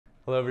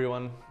Hello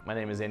everyone, my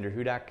name is Andrew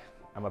Hudak.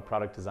 I'm a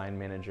product design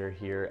manager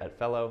here at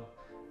Fellow.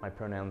 My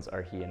pronouns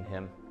are he and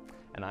him.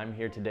 And I'm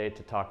here today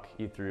to talk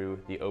you through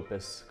the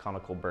Opus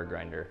Conical Burr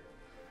Grinder.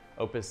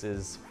 Opus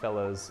is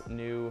Fellow's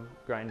new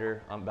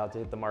grinder about to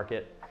hit the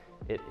market.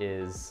 It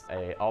is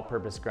an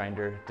all-purpose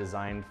grinder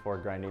designed for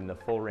grinding the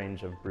full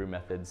range of brew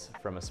methods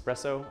from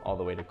espresso all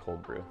the way to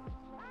cold brew.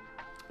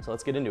 So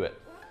let's get into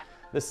it.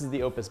 This is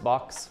the Opus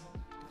box.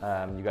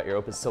 You got your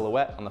Opus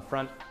silhouette on the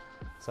front,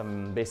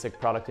 some basic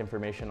product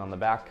information on the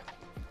back,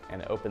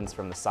 and it opens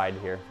from the side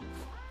here.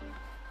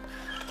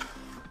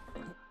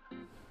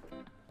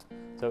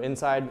 So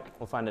inside,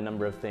 we'll find a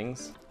number of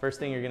things. First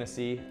thing you're gonna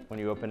see when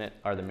you open it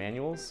are the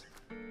manuals.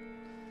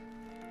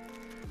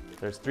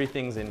 There's 3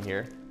 things in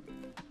here.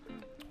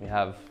 We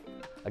have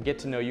a get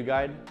to know you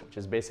guide, which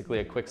is basically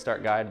a quick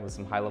start guide with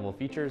some high level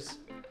features.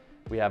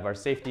 We have our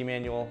safety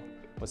manual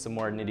with some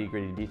more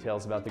nitty-gritty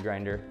details about the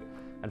grinder.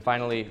 And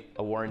finally,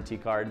 a warranty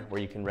card where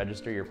you can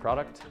register your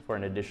product for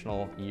an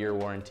additional year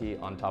warranty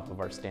on top of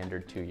our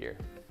standard 2-year.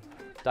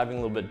 Diving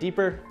a little bit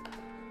deeper,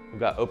 we've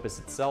got Opus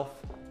itself,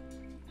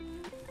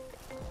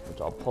 which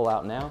I'll pull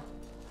out now,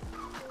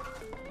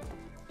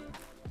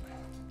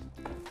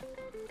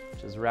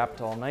 which is wrapped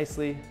all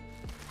nicely.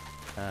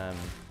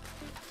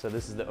 So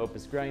this is the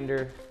Opus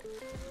grinder.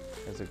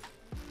 There's a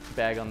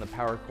bag on the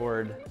power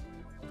cord.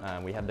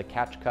 We have the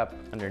catch cup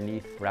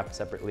underneath, wrapped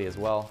separately as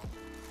well.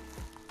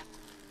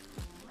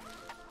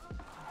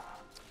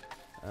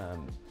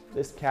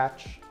 This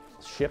catch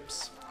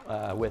ships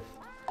with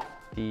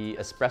the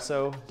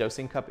espresso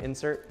dosing cup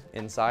insert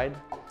inside,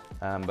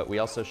 but we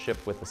also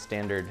ship with a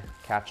standard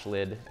catch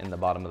lid in the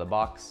bottom of the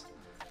box.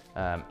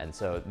 And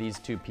so these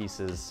 2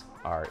 pieces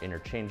are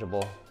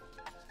interchangeable.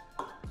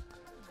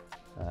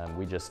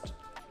 We just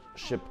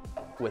ship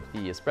with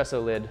the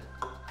espresso lid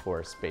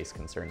for space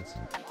concerns.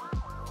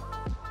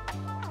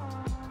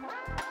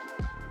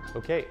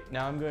 Okay,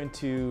 now I'm going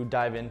to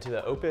dive into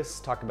the Opus,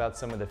 talk about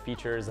some of the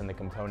features and the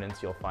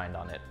components you'll find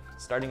on it.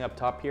 Starting up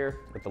top here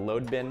with the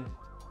load bin.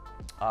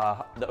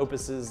 The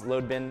Opus's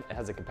load bin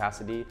has a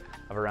capacity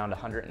of around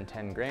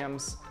 110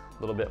 grams,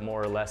 a little bit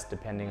more or less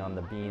depending on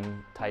the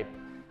bean type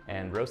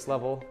and roast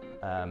level.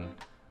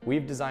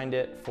 We've designed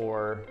it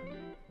for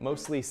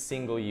mostly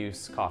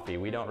single-use coffee.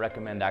 We don't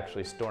recommend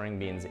actually storing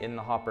beans in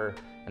the hopper,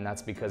 and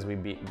that's because we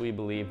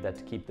believe that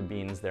to keep the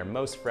beans their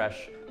most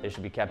fresh, they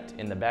should be kept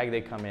in the bag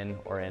they come in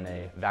or in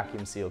a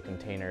vacuum sealed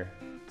container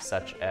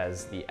such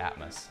as the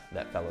Atmos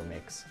that Fellow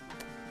makes.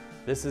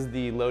 This is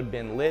the load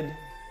bin lid.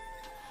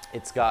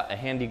 It's got a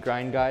handy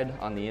grind guide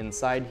on the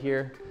inside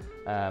here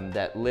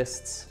that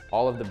lists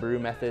all of the brew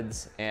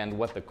methods and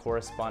what the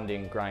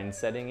corresponding grind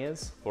setting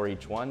is for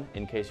each one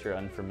in case you're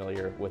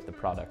unfamiliar with the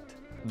product.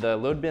 The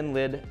load bin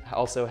lid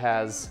also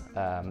has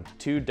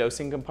 2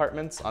 dosing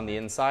compartments on the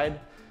inside.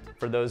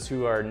 For those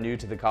who are new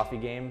to the coffee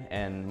game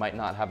and might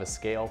not have a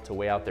scale to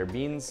weigh out their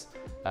beans,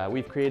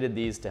 we've created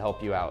these to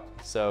help you out.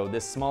 So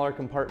this smaller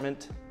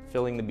compartment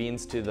filling the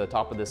beans to the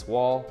top of this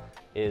wall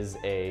is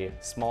a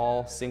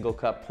small single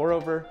cup pour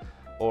over,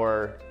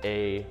 or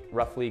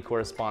roughly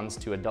corresponds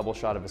to a double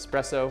shot of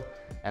espresso,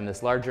 and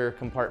this larger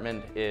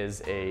compartment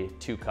is a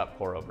 2-cup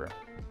pour over.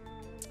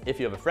 If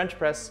you have a French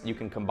press, you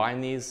can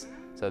combine these.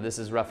 So this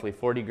is roughly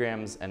 40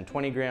 grams and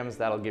 20 grams.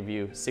 That'll give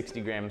you 60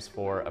 grams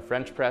for a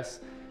French press.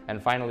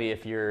 And finally,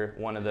 if you're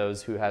one of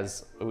those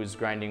who's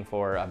grinding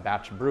for a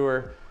batch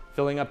brewer,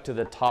 filling up to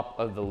the top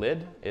of the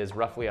lid is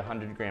roughly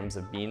 100 grams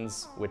of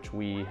beans, which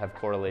we have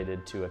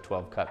correlated to a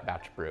 12-cup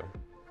batch brew.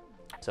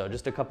 So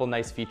just a couple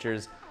nice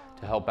features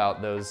to help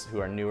out those who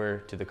are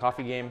newer to the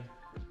coffee game.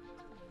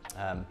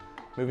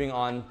 Moving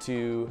on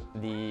to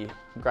the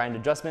grind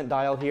adjustment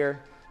dial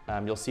here,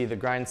 you'll see the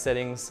grind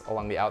settings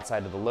along the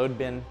outside of the load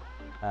bin.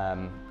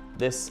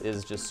 This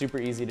is just super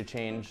easy to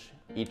change.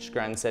 Each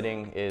grind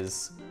setting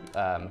is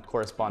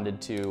corresponded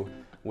to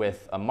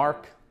with a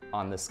mark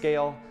on the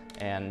scale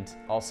and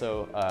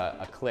also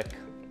a click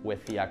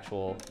with the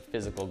actual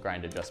physical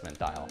grind adjustment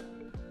dial.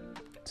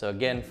 So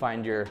again,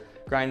 find your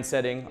grind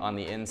setting on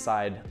the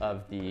inside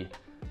of the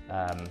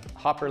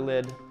hopper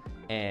lid,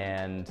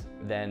 and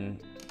then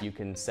you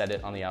can set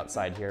it on the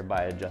outside here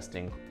by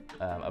adjusting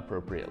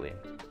appropriately.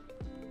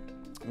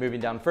 Moving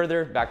down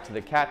further, back to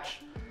the catch.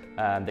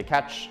 The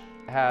catch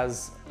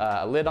has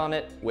a lid on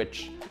it,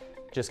 which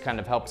just kind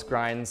of helps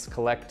grinds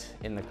collect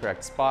in the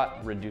correct spot,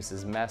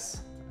 reduces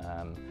mess,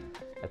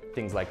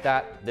 things like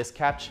that. This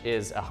catch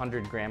is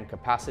 100 gram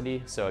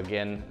capacity, so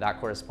again, that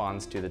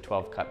corresponds to the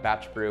 12-cup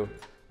batch brew.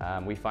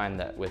 We find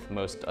that with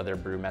most other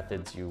brew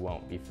methods, you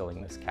won't be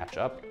filling this catch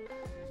up.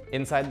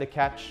 Inside the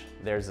catch,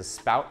 there's a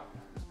spout.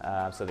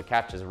 So the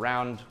catch is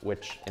round,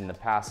 which in the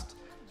past,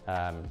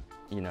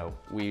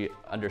 we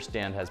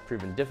understand has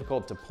proven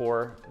difficult to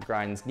pour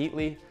grinds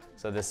neatly.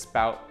 So this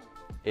spout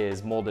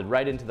is molded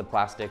right into the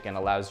plastic and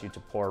allows you to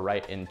pour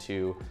right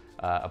into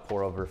a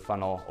pour over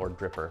funnel or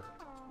dripper.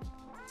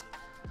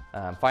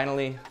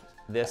 Finally,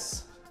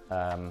 this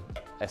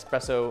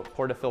espresso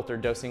portafilter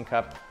dosing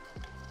cup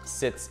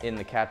sits in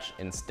the catch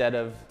instead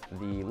of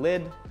the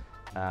lid.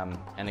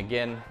 And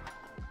again,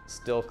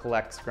 still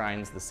collects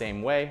grinds the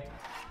same way,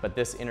 but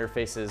this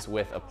interfaces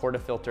with a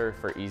portafilter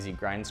for easy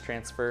grinds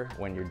transfer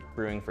when you're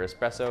brewing for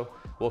espresso.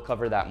 We'll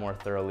cover that more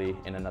thoroughly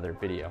in another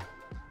video.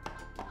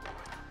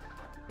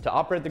 To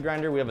operate the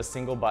grinder, we have a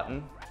single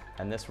button,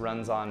 and this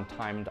runs on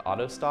timed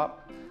auto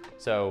stop.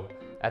 So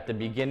at the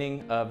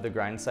beginning of the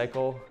grind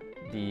cycle,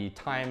 the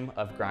time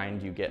of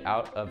grind you get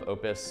out of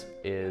Opus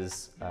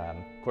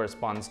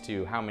corresponds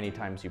to how many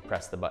times you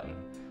press the button.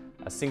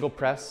 A single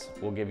press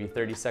will give you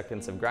 30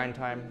 seconds of grind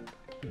time,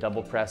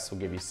 double press will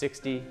give you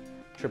 60,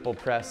 triple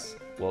press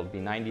will be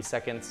 90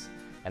 seconds,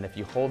 and if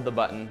you hold the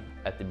button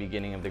at the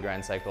beginning of the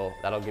grind cycle,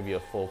 that'll give you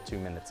a full 2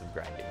 minutes of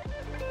grinding.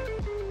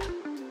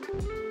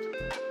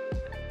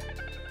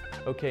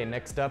 Okay,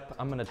 next up,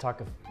 I'm gonna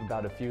talk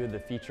about a few of the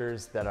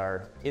features that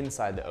are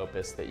inside the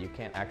Opus that you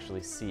can't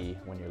actually see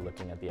when you're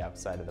looking at the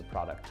outside of the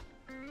product.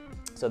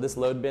 So this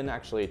load bin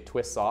actually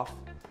twists off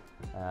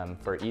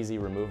for easy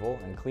removal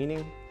and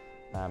cleaning.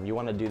 You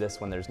wanna do this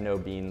when there's no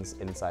beans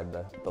inside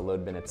the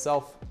load bin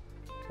itself.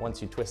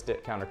 Once you twist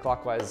it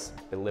counterclockwise,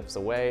 it lifts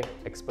away,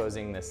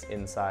 exposing this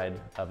inside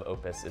of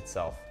Opus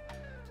itself.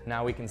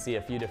 Now we can see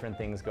a few different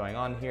things going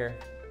on here.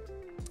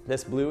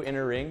 This blue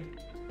inner ring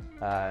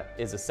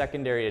is a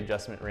secondary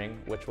adjustment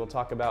ring, which we'll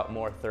talk about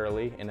more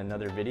thoroughly in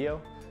another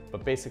video.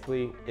 But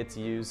basically, it's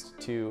used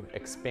to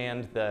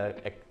expand the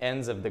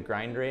ends of the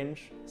grind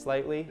range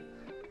slightly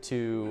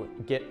to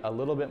get a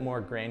little bit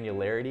more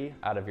granularity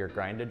out of your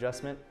grind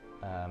adjustment,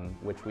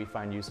 which we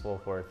find useful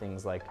for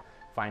things like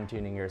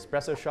fine-tuning your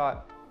espresso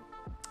shot,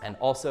 and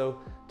also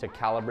to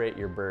calibrate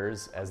your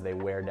burrs as they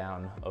wear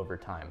down over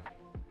time.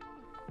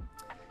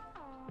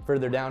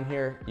 Further down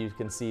here, you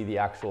can see the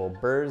actual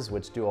burrs,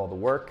 which do all the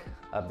work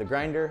of the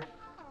grinder.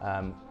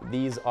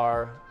 These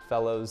are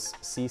Fellows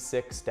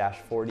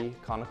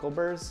C6-40 conical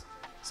burrs.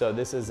 So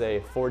this is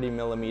a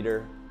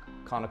 40mm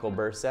conical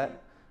burr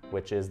set,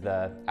 which is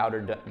the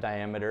outer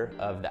diameter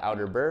of the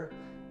outer burr,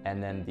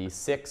 and then the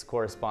 6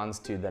 corresponds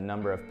to the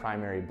number of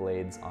primary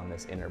blades on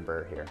this inner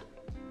burr here.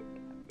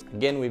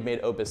 Again, we've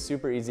made Opus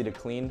super easy to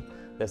clean.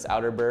 This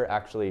outer burr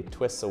actually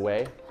twists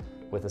away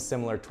with a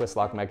similar twist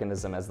lock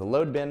mechanism as the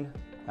load bin.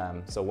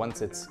 So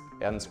once it's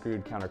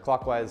unscrewed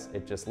counterclockwise,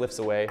 it just lifts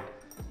away,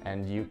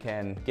 and you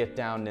can get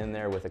down in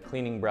there with a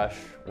cleaning brush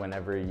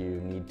whenever you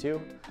need to.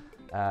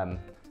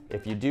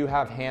 If you do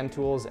have hand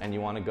tools and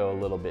you want to go a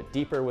little bit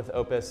deeper with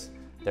Opus,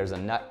 there's a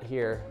nut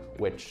here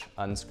which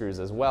unscrews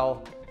as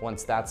well.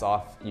 Once that's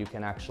off, you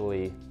can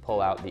actually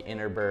pull out the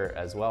inner burr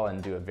as well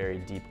and do a very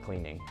deep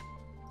cleaning.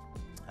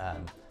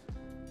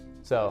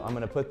 So I'm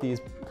going to put these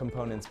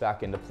components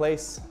back into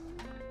place.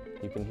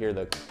 You can hear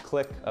the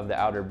click of the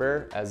outer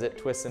burr as it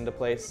twists into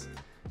place.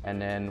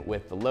 And then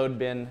with the load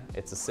bin,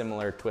 it's a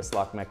similar twist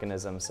lock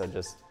mechanism, so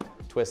just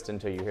twist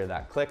until you hear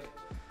that click.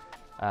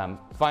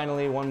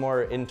 Finally, one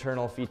more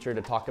internal feature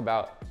to talk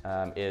about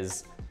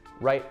is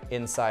right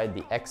inside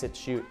the exit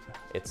chute.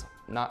 It's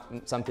not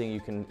something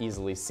you can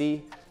easily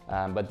see,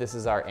 but this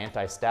is our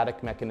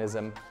anti-static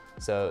mechanism.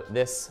 So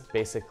this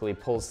basically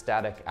pulls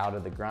static out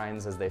of the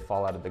grinds as they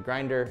fall out of the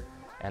grinder,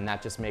 and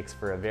that just makes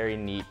for a very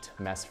neat,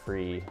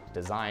 mess-free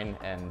design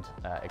and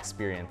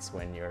experience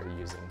when you're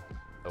using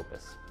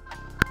Opus.